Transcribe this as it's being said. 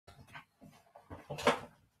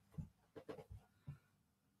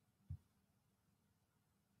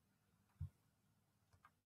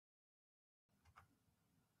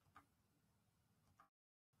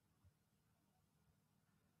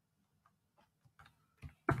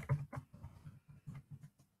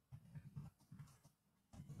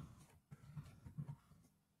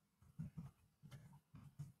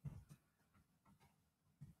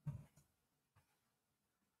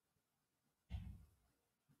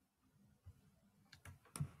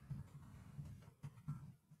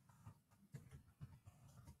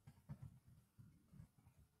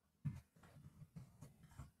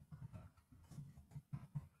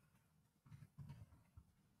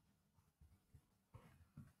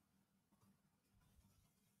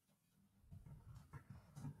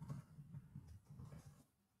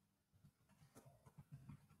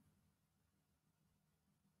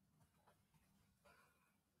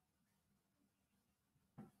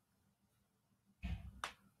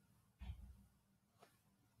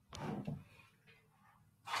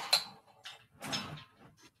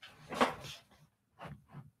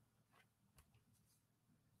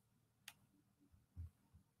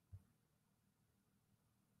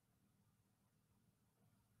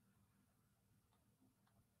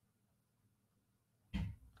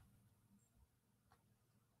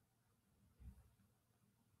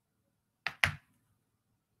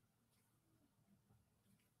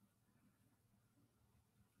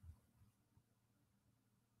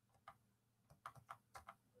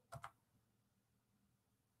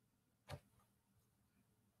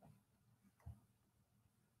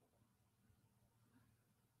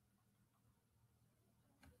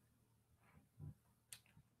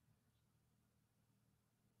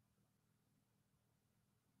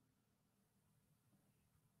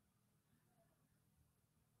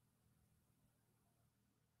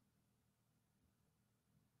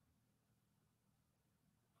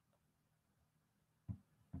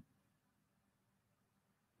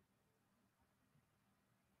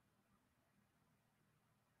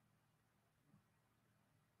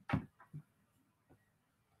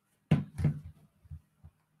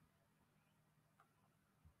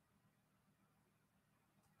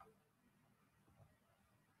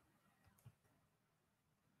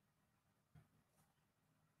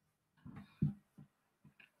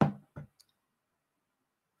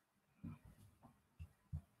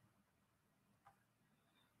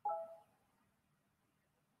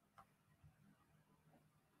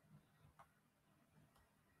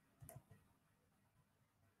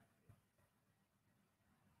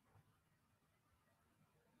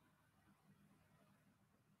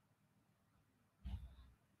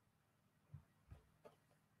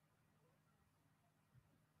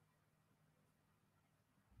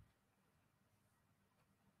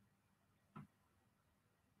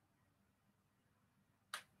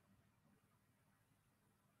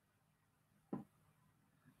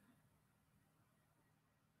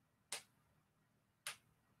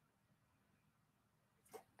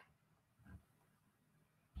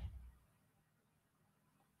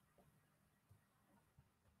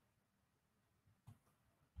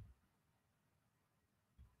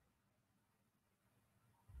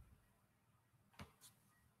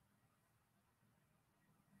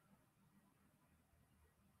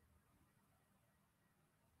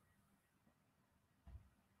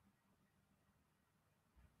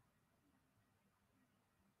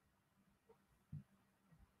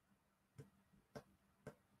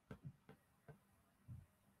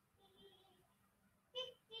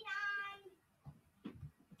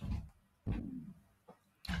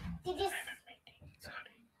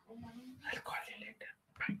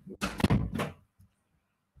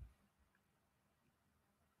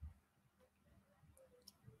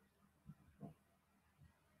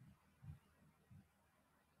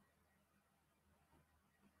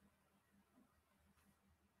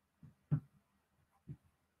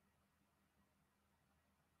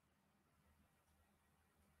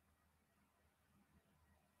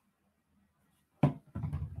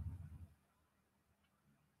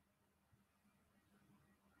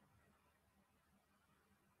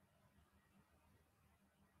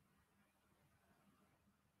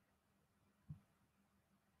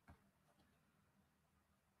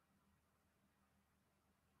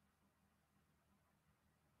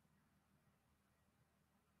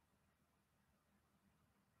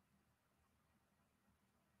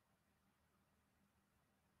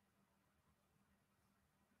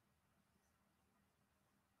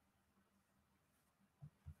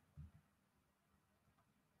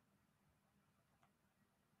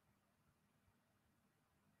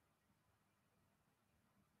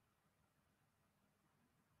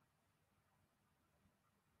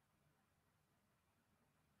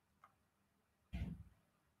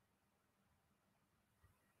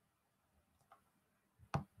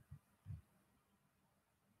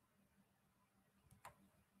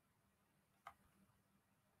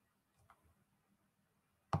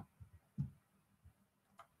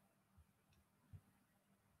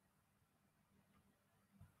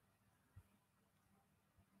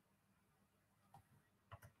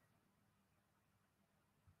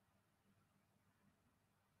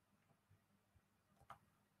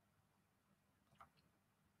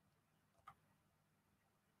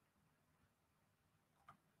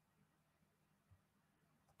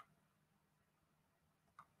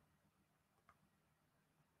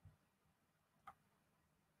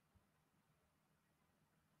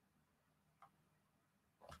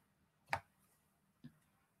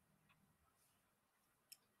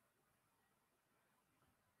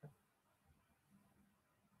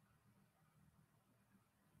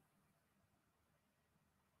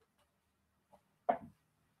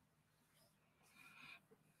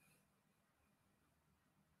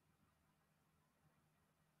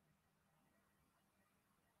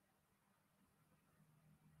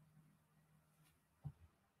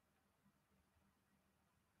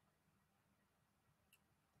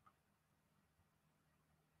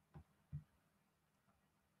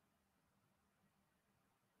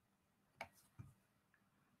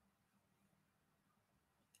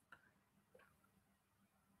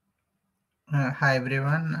Hi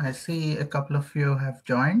everyone. I see a couple of you have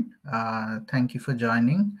joined. Thank you for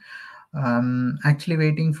joining. Actually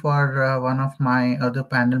waiting for one of my other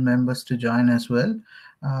panel members to join as well.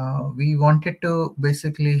 We wanted to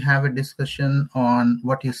basically have a discussion on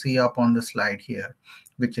what you see up on the slide here,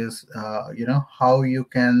 which is, how you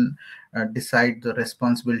can decide the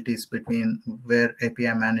responsibilities between where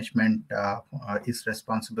API management is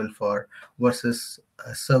responsible for versus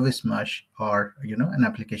a service mesh or, an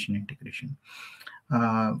application integration.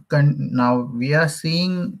 Now we are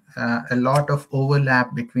seeing a lot of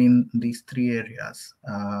overlap between these three areas,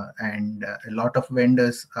 and a lot of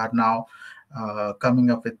vendors are now coming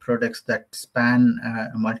up with products that span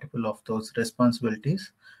multiple of those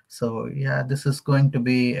responsibilities. So yeah, this is going to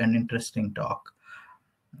be an interesting talk.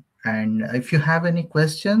 And if you have any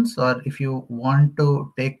questions or if you want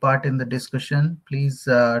to take part in the discussion, please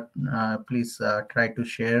try to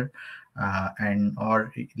share and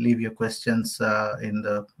or leave your questions in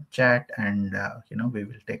the chat, and we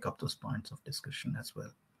will take up those points of discussion as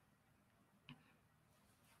well.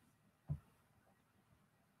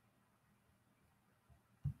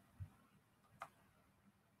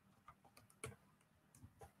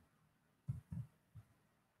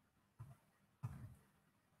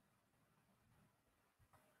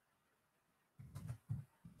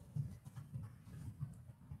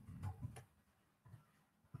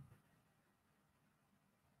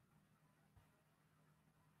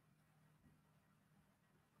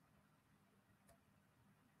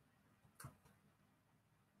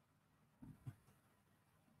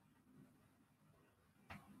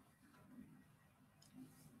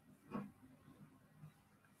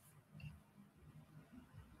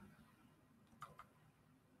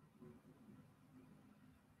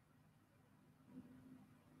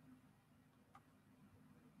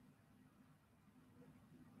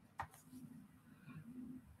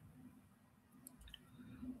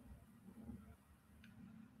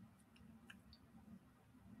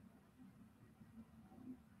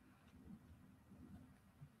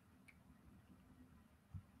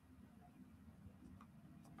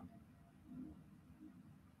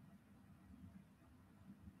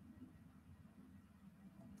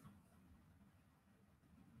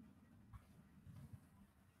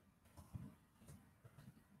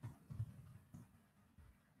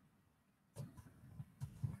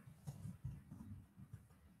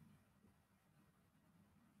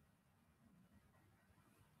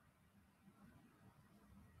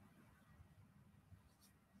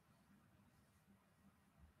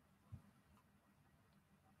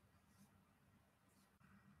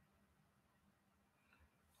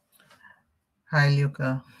 Hi,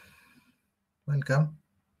 Luca. Welcome.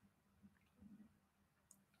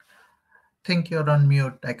 Think you're on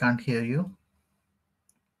mute. I can't hear you.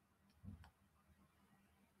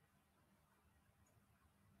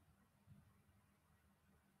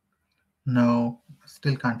 No,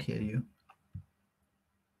 still can't hear you.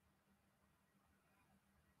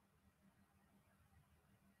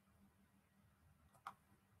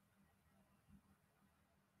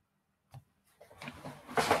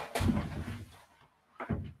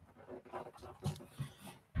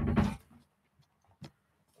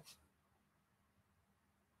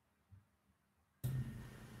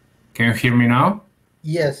 Can you hear me now?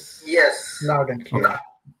 Yes. Yes. Loud and clear. Okay.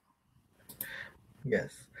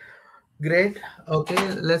 Yes. Great.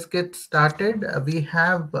 Okay, let's get started. We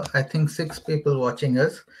have, I think, 6 people watching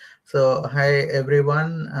us. So hi,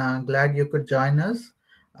 everyone. Glad you could join us.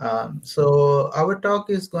 So our talk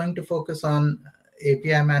is going to focus on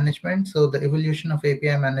API management. So the evolution of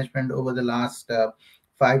API management over the last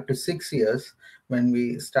 5 to 6 years, when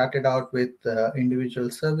we started out with individual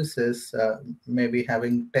services, maybe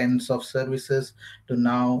having tens of services, to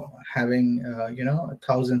now having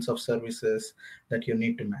thousands of services that you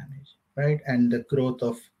need to manage, right? And the growth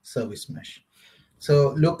of service mesh.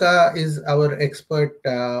 So Luca is our expert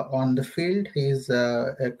on the field. He's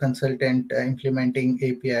a consultant implementing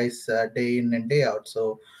APIs day in and day out.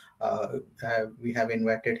 So we have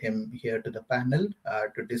invited him here to the panel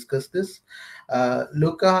to discuss this.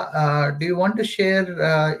 Luca, do you want to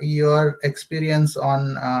share your experience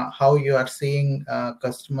on how you are seeing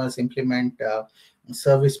customers implement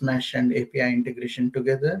service mesh and API integration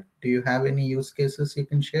together? Do you have any use cases you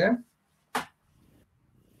can share?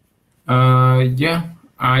 Yeah,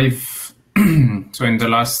 I've so in the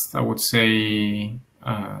last, I would say,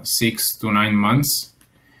 6 to 9 months,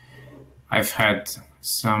 I've had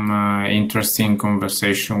some interesting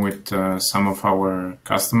conversation with some of our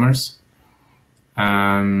customers,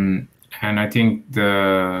 and I think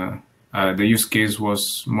the use case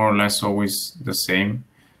was more or less always the same.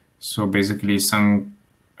 So basically, some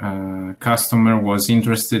customer was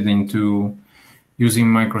interested into using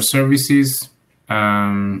microservices,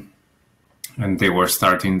 and they were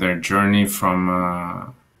starting their journey from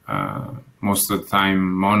most of the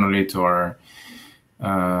time monolith or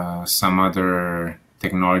some other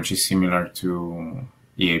technology similar to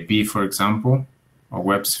EAP, for example, or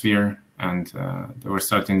WebSphere, and they were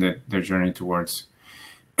starting their journey towards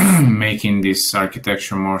making this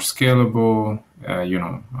architecture more scalable,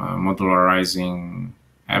 modularizing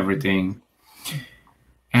everything.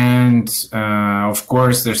 And of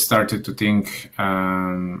course, they started to think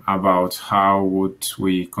about how would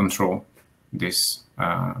we control this,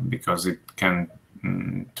 because it can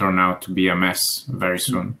turn out to be a mess very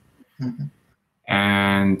soon. Mm-hmm.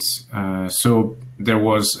 And so there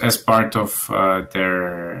was, as part of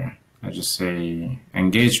their, let's just say,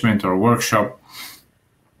 engagement or workshop,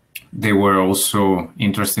 they were also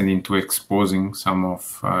interested into exposing some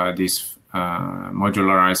of this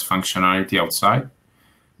modularized functionality outside.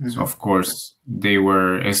 Mm-hmm. So of course, they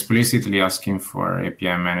were explicitly asking for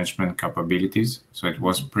API management capabilities. So it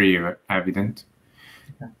was pretty evident.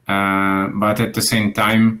 But at the same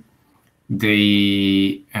time,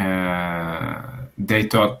 they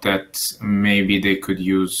thought that maybe they could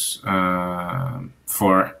use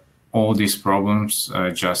for all these problems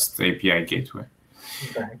just API gateway.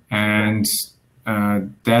 Right. And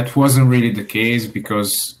that wasn't really the case,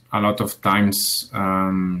 because a lot of times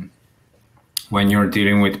when you're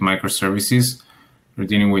dealing with microservices, you're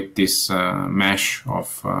dealing with this mesh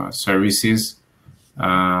of services.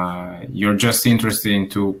 You're just interested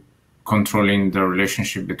into controlling the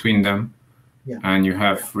relationship between them. Yeah. And you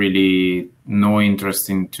have really no interest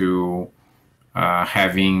into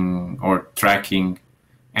having or tracking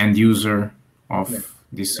end user of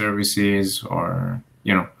these services, or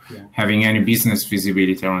having any business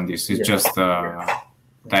visibility around this. It's just a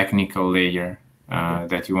technical layer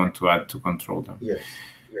that you want to add to control them.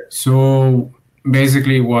 So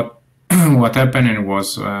basically what happened, and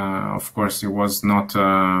was of course it was not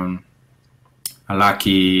a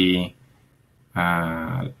lucky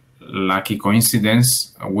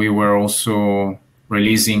coincidence. We were also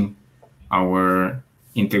releasing our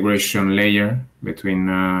integration layer between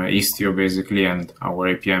Istio basically and our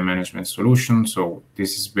API management solution. So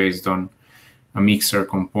this is based on a mixer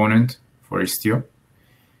component for Istio.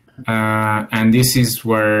 And this is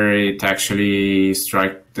where it actually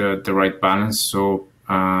strike the right balance. So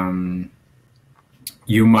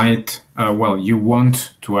you might, you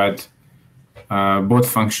want to add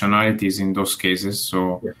both functionalities in those cases.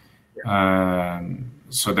 So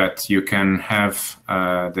so that you can have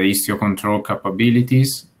the Istio control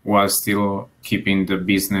capabilities while still keeping the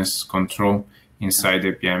business control inside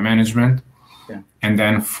API management. And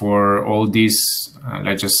then for all these,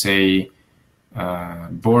 let's just say,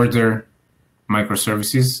 border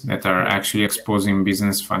microservices that are actually exposing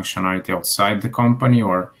business functionality outside the company,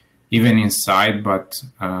 or even inside, but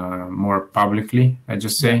more publicly, let's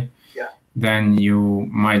just say, then you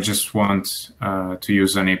might just want to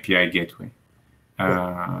use an API gateway.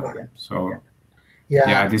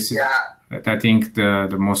 This is, I think,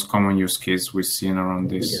 the most common use case we've seen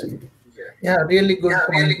around this. Yeah, really good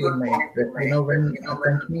point you made. That, when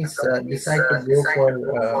companies decide to go for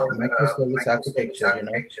microservice architecture,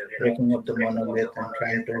 breaking up the monolith and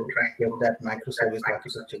trying to get that microservice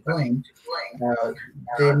architecture going,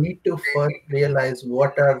 they need to first realize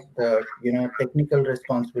what are the technical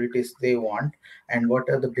responsibilities they want, and what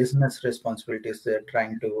are the business responsibilities they're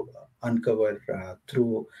trying to uncover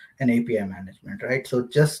through an API management, right? So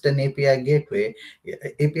just an API gateway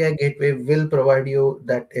will provide you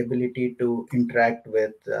that ability to interact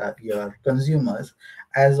with your consumers,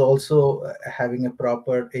 as also having a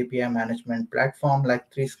proper API management platform like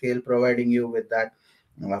 3Scale, providing you with that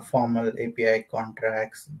formal API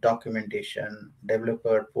contracts, documentation,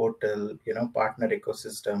 developer portal, partner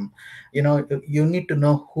ecosystem. You need to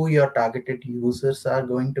know who your targeted users are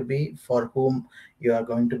going to be, for whom you are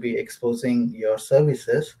going to be exposing your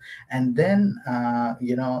services. And then,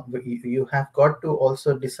 you have got to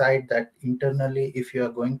also decide that internally, if you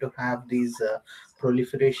are going to have these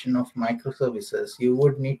proliferation of microservices, you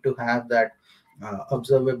would need to have that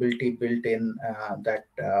observability built in, that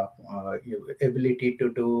ability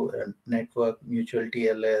to do network mutual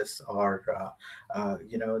TLS, or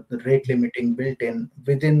the rate limiting built in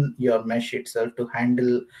within your mesh itself to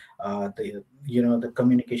handle the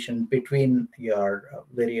communication between your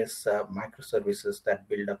various microservices that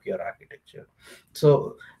build up your architecture.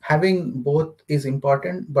 So having both is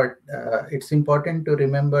important, but it's important to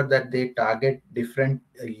remember that they target different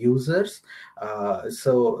users.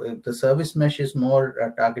 So the service mesh is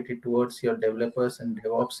more targeted towards your developers and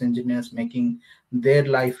DevOps engineers, making their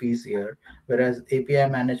life easier, whereas API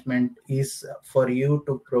management is for you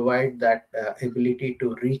to provide that ability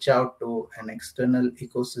to reach out to an external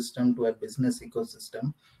ecosystem, to a business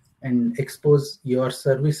ecosystem, and expose your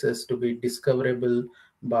services to be discoverable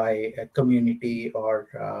by a community or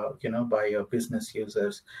by your business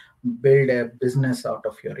users. Build a business out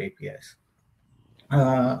of your APIs.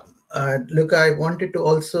 Look, I wanted to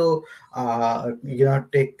also,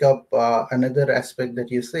 take up another aspect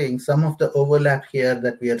that you're saying. Some of the overlap here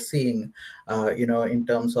that we are seeing, in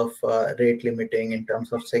terms of rate limiting, in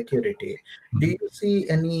terms of security. Do you see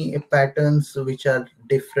any patterns which are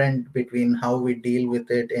different between how we deal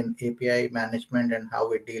with it in API management and how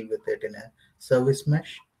we deal with it in a service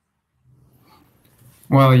mesh?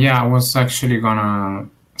 Well, yeah, I was actually gonna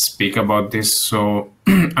speak about this. So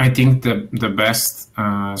I think the best.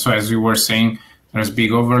 So as you were saying, there's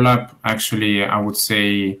big overlap. Actually, I would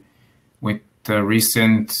say with the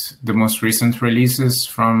most recent releases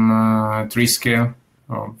from Treescale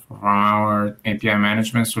or from our API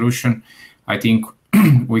management solution, I think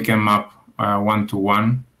we can map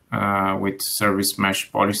one-to-one with service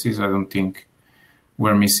mesh policies. I don't think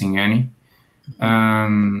we're missing any.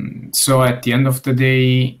 So at the end of the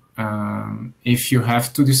day, if you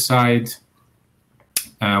have to decide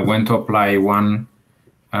when to apply one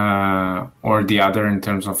or the other in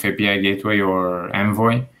terms of API gateway or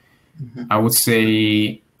Envoy, I would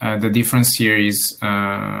say the difference here is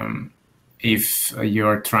if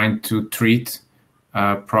you're trying to treat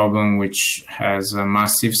a problem which has a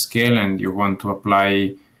massive scale and you want to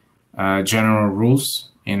apply general rules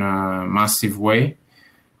in a massive way,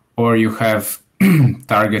 or you have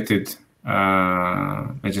targeted,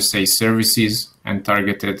 let's just say, services and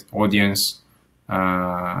targeted audience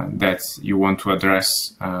that you want to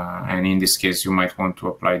address. And in this case, you might want to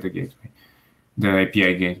apply the gateway, the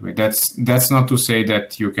API gateway. That's not to say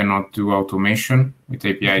that you cannot do automation with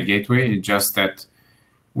API gateway. It's just that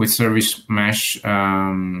with service mesh,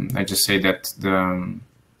 I just say that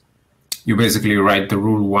you basically write the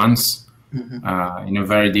rule once in a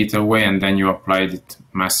very detailed way, and then you applied it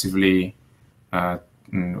massively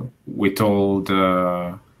with all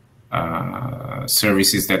the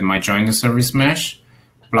services that might join the service mesh.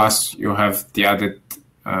 Plus, you have the added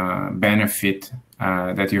benefit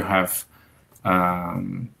that you have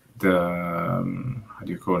the how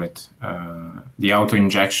do you call it? The auto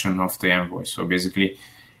injection of the Envoy. So basically,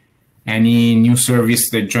 any new service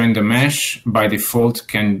that join the mesh by default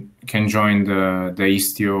can join the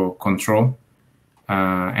Istio control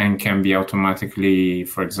and can be automatically,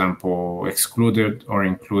 for example, excluded or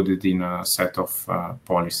included in a set of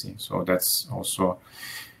policy. So that's also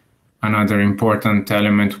another important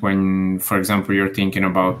element when, for example, you're thinking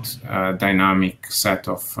about a dynamic set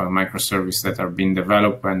of microservices that are being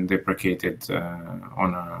developed and deprecated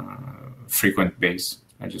on a frequent base,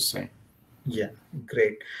 I just say. Yeah,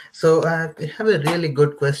 great. So we have a really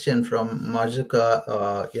good question from Marzuka,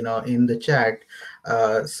 in the chat.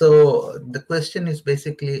 So the question is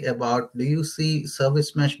basically about, do you see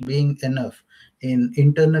service mesh being enough in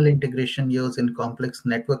internal integration use in complex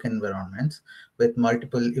network environments with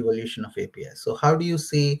multiple evolution of APIs? So how do you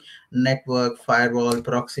see network, firewall,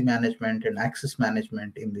 proxy management, and access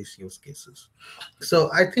management in these use cases? So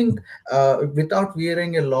I think without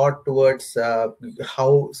veering a lot towards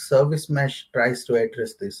how service mesh tries to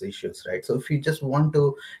address these issues, right? So if you just want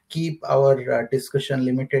to keep our discussion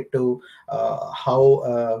limited to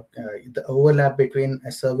how the overlap between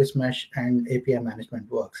a service mesh and API management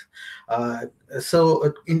works.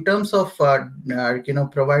 So in terms of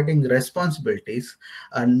providing responsibilities,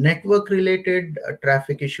 network related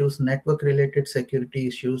traffic issues, network related security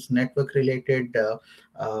issues, network related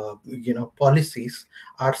policies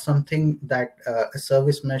are something that a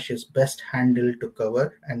service mesh is best handled to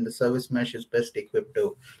cover, and the service mesh is best equipped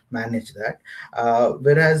to manage that.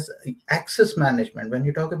 Whereas access management, when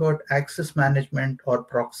you talk about access management or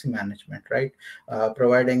proxy management, right,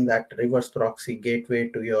 providing that reverse proxy gateway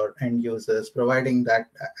to your end users, providing that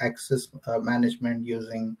access management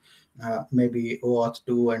using maybe OAuth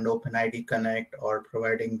 2 and OpenID Connect, or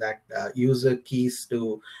providing that user keys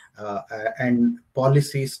to and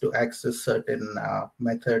policies to access certain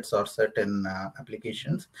methods or certain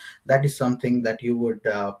applications. That is something that you would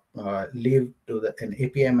leave to an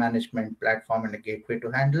API management platform and a gateway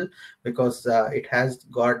to handle, because it has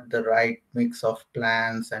got the right mix of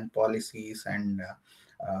plans and policies and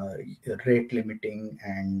rate limiting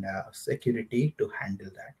and security to handle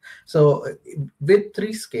that. So with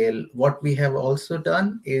 3Scale, what we have also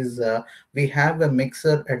done is we have a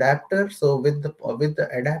mixer adapter. So with the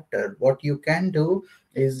adapter, what you can do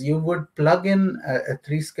is you would plug in a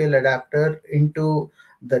 3Scale adapter into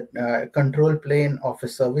the control plane of a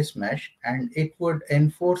service mesh, and it would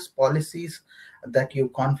enforce policies that you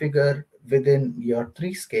configure within your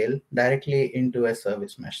 3Scale directly into a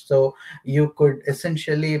service mesh. So you could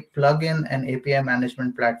essentially plug in an API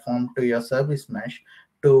management platform to your service mesh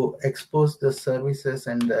to expose the services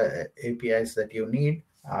and the APIs that you need,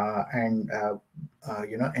 and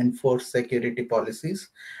enforce security policies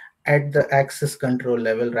at the access control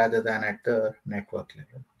level rather than at the network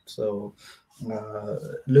level. So,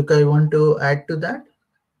 Luca, you want to add to that?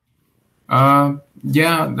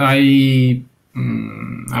 Yeah,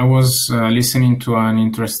 I was listening to an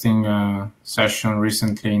interesting session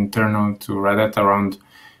recently internal to Red Hat around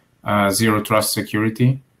zero trust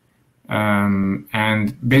security,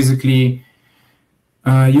 and basically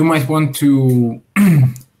you might want to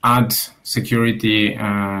add security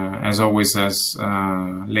as always as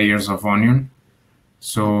layers of onion.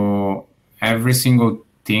 So every single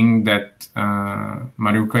thing that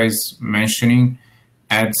Maruka is mentioning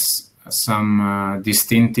adds some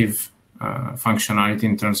distinctive functionality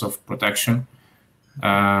in terms of protection,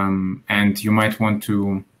 and you might want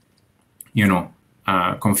to,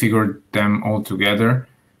 configure them all together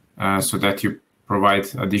so that you provide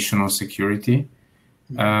additional security.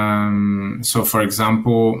 So, for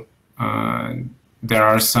example, there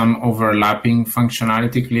are some overlapping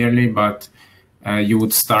functionality clearly, but you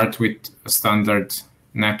would start with a standard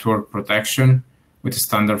network protection with a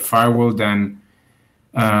standard firewall, then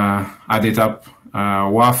add it up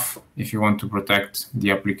WAF if you want to protect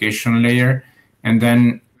the application layer, and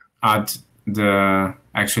then add the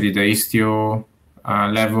Istio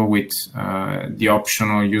level with the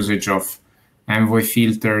optional usage of Envoy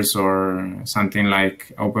filters or something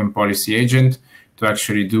like Open Policy Agent to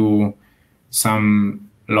actually do some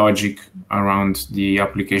logic around the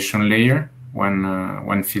application layer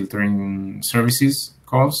when filtering services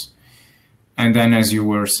calls. And then, as you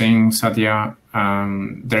were saying, Satya,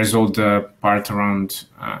 there's all the part around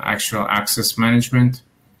actual access management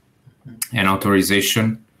and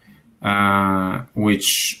authorization,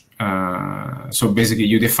 which so basically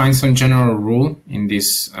you define some general rule in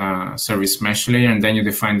this service mesh layer, and then you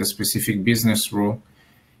define the specific business rule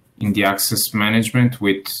in the access management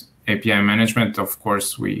with API management. Of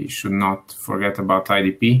course, we should not forget about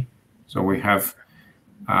IDP. So we have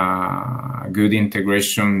good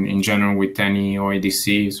integration in general with any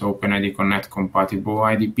OIDC, so OpenID Connect compatible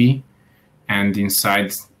IDP. And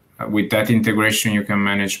inside, with that integration, you can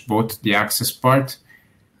manage both the access part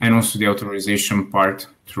and also the authorization part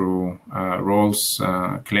through roles,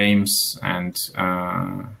 claims, and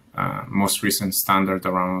most recent standard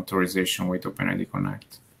around authorization with OpenID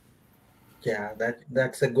Connect. Yeah,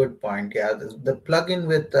 that's a good point. Yeah, the plugin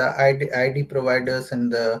with ID providers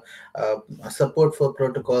and the support for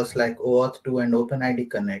protocols like OAuth 2 and OpenID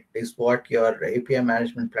Connect is what your API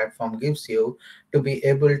management platform gives you to be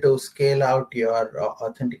able to scale out your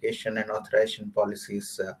authentication and authorization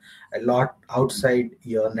policies a lot outside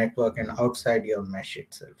your network and outside your mesh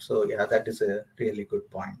itself. So yeah, that is a really good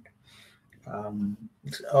point.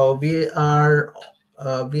 So we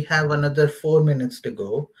have another 4 minutes to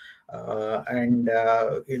go. So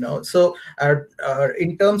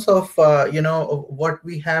in terms of what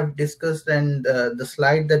we have discussed and the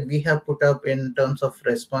slide that we have put up in terms of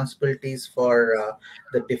responsibilities for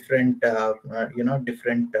the different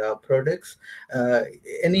different products,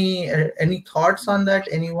 any thoughts on that?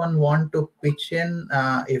 Anyone want to pitch in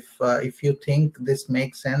if you think this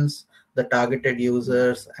makes sense? The targeted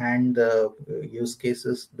users and the use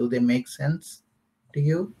cases, do they make sense to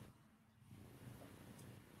you?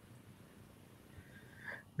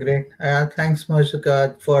 Great. Thanks,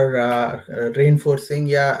 Moshika, for reinforcing.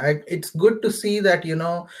 Yeah, it's good to see that,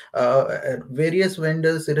 various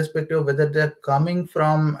vendors, irrespective of whether they're coming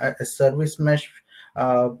from a service mesh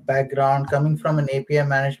background, coming from an API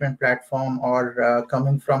management platform, or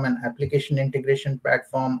coming from an application integration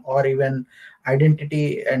platform, or even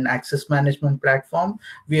identity and access management platform,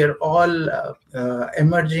 we are all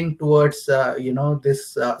emerging towards,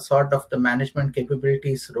 this sort of the management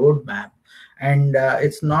capabilities roadmap. And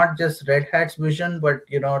it's not just Red Hat's vision, but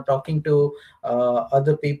talking to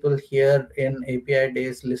other people here in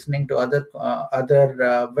Apidays, listening to other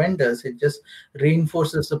vendors, it just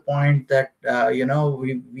reinforces the point that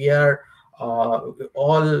we are all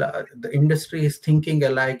the industry is thinking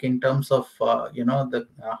alike in terms of the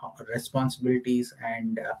responsibilities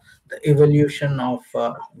and the evolution of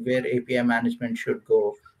where API management should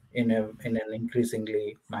go in an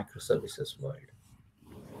increasingly microservices world.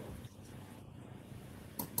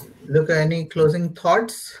 Luca, any closing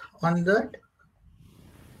thoughts on that?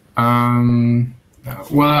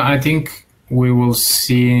 Well, I think we will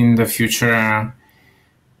see in the future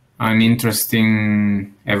an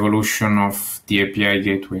interesting evolution of the API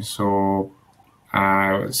gateway. So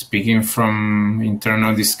speaking from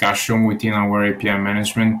internal discussion within our API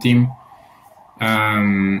management team,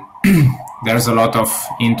 there's a lot of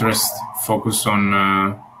interest focused on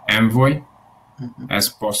Envoy as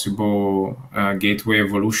possible gateway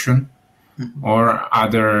evolution, or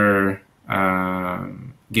other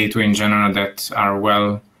gateway in general that are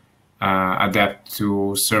well adapt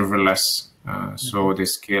to serverless, so they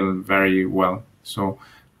scale very well. So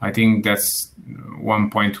I think that's one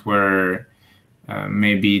point where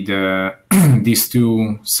maybe these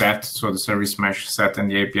two sets, so the service mesh set and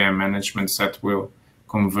the API management set, will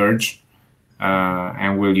converge,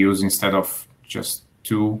 and we'll use, instead of just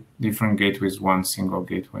two different gateways, one single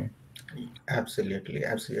gateway. Absolutely.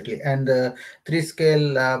 And the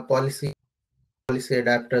 3-scale policy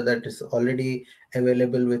adapter that is already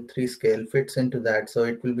available with 3-scale fits into that. So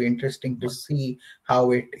it will be interesting to see how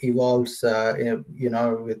it evolves,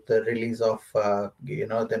 with the release of,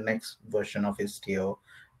 the next version of Istio.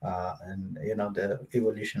 And the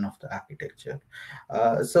evolution of the architecture.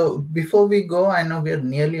 So before we go, I know we're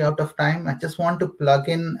nearly out of time. I just want to plug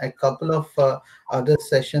in a couple of other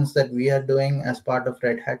sessions that we are doing as part of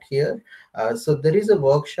Red Hat here. So there is a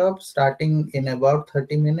workshop starting in about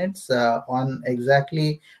 30 minutes on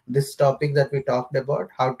exactly this topic that we talked about,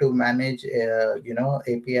 how to manage APIs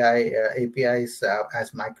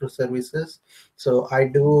as microservices. So I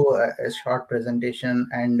do a short presentation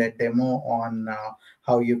and a demo on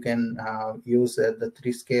how you can use the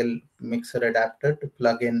 3-scale mixer adapter to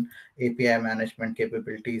plug in API management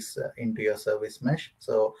capabilities into your service mesh.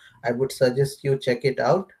 So I would suggest you check it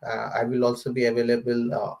out. I will also be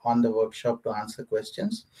available on the workshop to answer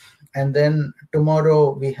questions. And then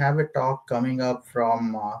tomorrow we have a talk coming up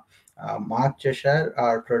from Mark Cheshire,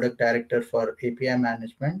 our product director for API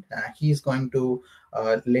management. He's going to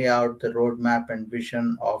lay out the roadmap and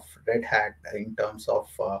vision of Red Hat in terms of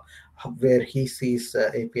where he sees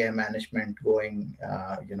API management going,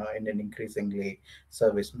 in an increasingly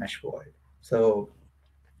service mesh world. So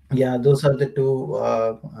yeah, those are the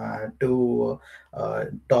two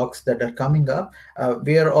talks that are coming up.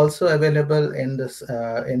 We are also available in this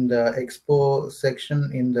in the expo section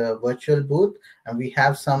in the virtual booth, and we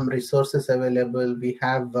have some resources available. We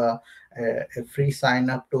have a free sign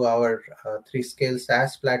up to our 3-scale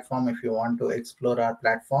SaaS platform. If you want to explore our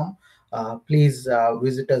platform, please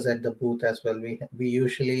visit us at the booth as well. We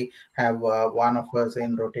usually have one of us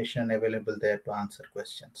in rotation available there to answer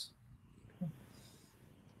questions.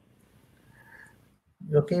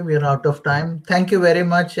 Okay, we're out of time. Thank you very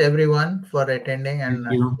much, everyone, for attending, and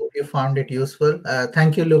I hope you found it useful.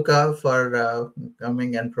 Thank you, Luca, for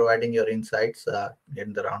coming and providing your insights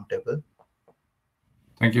in the roundtable.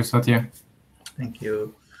 Thank you, Satya. Thank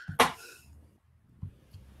you.